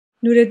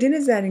Nourredin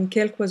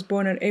Zarrinkelk was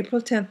born on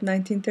April 10,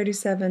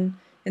 1937,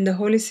 in the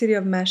holy city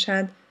of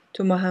Mashhad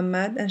to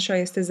Mohammad and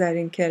Shayeste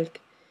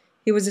Zarrinkelk.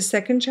 He was the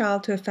second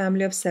child to a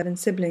family of 7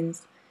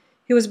 siblings.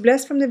 He was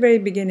blessed from the very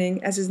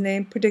beginning, as his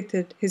name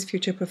predicted his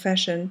future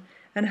profession,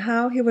 and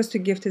how he was to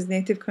gift his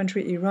native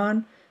country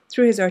Iran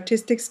through his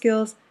artistic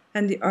skills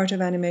and the art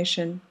of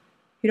animation.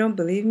 You don't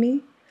believe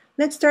me?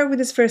 Let's start with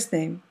his first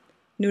name,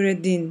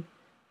 Nourredin.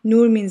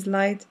 Noor means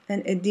light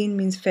and Eddin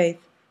means faith.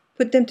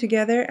 Put them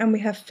together and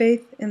we have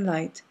faith in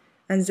light,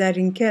 and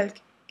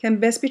Zarrinkelk can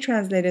best be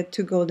translated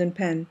to golden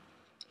pen.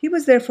 He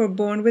was therefore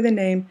born with a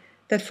name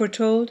that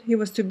foretold he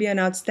was to be an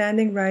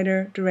outstanding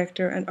writer,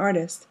 director, and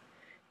artist.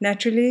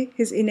 Naturally,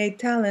 his innate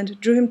talent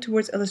drew him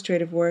towards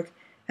illustrative work,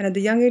 and at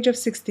the young age of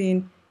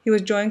 16, he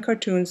was drawing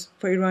cartoons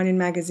for Iranian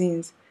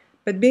magazines.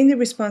 But being the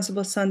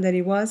responsible son that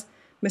he was,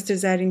 Mr.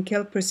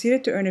 Zarrinkelk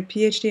proceeded to earn a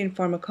PhD in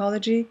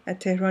pharmacology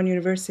at Tehran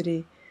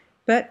University.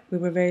 But we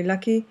were very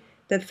lucky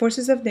that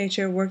forces of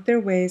nature worked their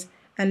ways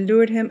and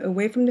lured him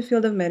away from the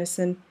field of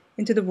medicine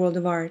into the world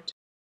of art.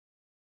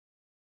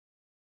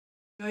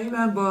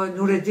 من با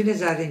نورالدین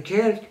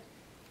زرینکلک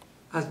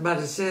از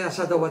مدرسه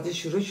اسدآبادی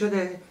شروع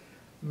شده.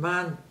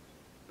 من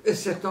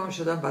استخدام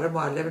شدم برای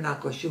معلم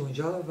نقاشی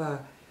اونجا و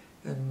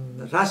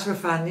رسم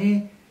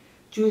فنی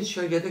جز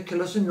شاگرد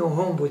کلاس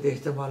نهم بود.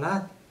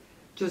 احتمالاً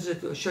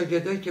جز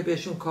شاگردایی که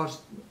بهشون کار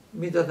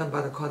میدادم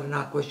برای کار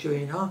نقاشی و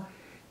اینا،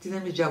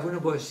 دیدم یه جوان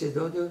با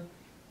استعداد و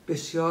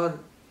بسیار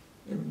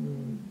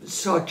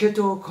ساکت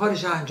و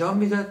کارش انجام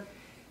میداد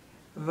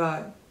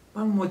و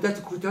من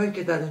مدت کوتاهی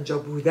که در اونجا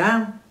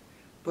بودم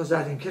با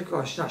زرینکلک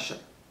آشنا شدم.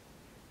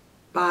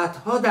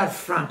 بعدها در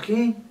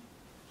فرانکلین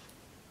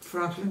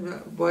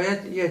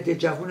باید یه عده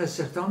جوان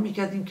استخدام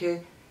میکردیم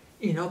که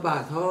اینا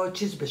بعدها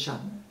چیز بشن،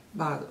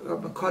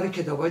 کار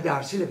کتابای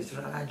درسی رو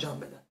بتونن انجام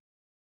بدن.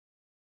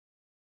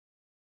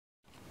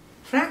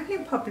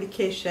 Franklin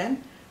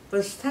publication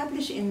was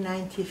established in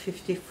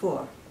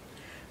 1954.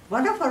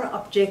 One of our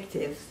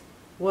objectives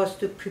was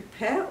to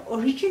prepare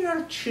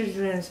original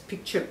children's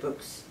picture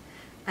books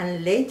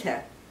and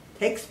later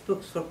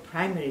textbooks for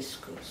primary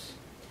schools.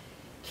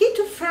 Key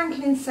to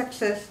Franklin's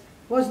success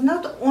was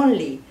not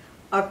only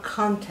our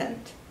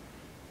content,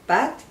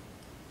 but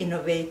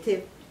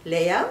innovative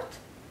layout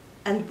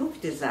and book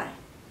design.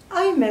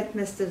 I met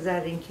Mr.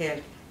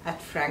 Zarrinkelk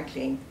at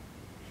Franklin.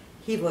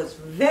 He was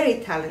very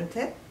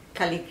talented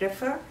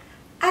calligrapher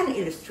and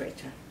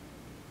illustrator.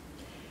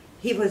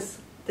 He was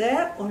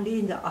there only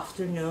in the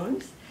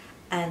afternoons,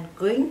 and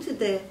going to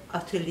the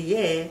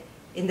atelier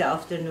in the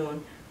afternoon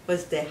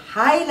was the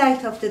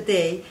highlight of the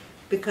day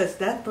because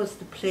that was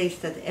the place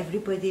that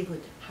everybody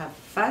would have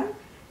fun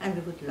and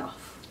we would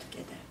laugh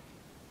together.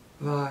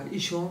 و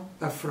ایشون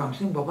در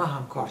فرانکلین با من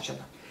همکار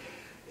شدن.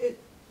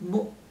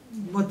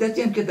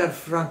 مدتی هم که در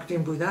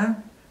فرانکلین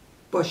بودن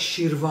با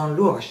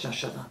شیروانلو آشنا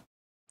شدن.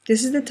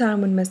 This is the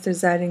time when Mr.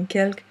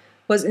 Zarrinkelk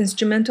was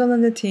instrumental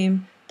in the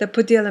team that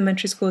put the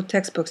elementary school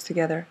textbooks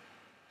together.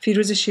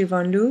 Firuz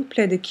Shirvanlu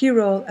played a key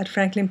role at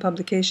Franklin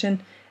Publication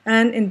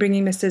and in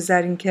bringing Mr.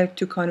 Zarrinkelk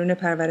to kanoon-e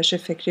parvarish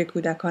fikri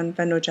kudakan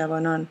va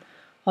nojawanan,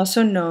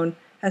 also known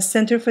as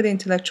Center for the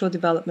Intellectual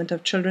Development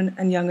of Children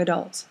and Young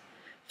Adults.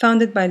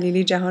 Founded by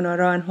Lili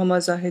Jahanara and Homa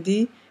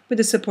Zahedi with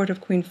the support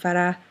of Queen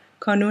Farah,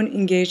 Kanoon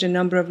engaged a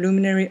number of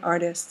luminary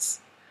artists.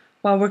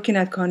 While working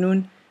at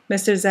Kanoon,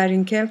 Mr.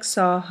 Zarrinkelk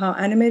saw how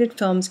animated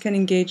films can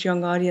engage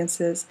young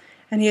audiences,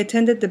 and he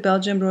attended the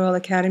Belgian Royal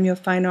Academy of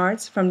Fine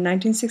Arts from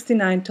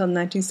 1969 till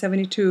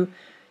 1972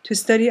 to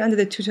study under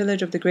the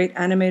tutelage of the great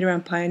animator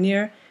and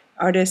pioneer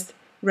artist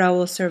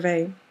Raoul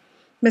Servais.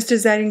 Mr.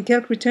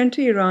 Zarrinkelk returned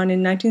to Iran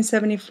in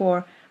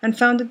 1974 and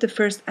founded the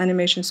first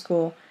animation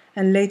school,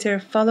 and later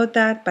followed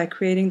that by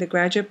creating the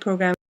graduate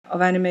program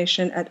of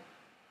animation at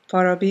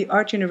Farabi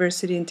Art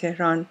University in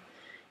Tehran.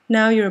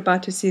 Now you're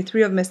about to see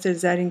 3 of Mr.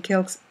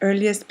 Zarrinkelk's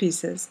earliest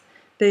pieces.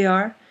 They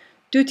are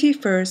Duty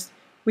First,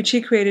 which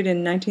he created in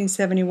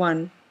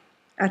 1971,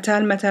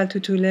 Atal Matal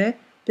Tutule,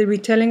 the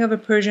retelling of a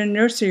Persian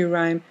nursery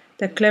rhyme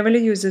that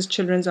cleverly uses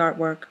children's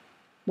artwork.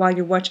 While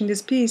you're watching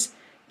this piece,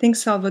 think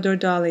Salvador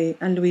Dali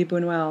and Louis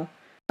Buñuel.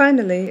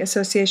 Finally,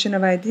 Association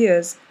of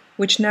Ideas,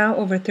 which now,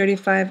 over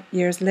 35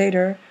 years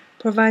later,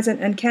 provides an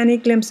uncanny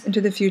glimpse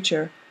into the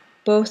future,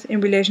 both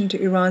in relation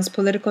to Iran's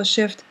political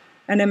shift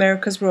and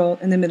America's role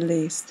in the Middle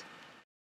East.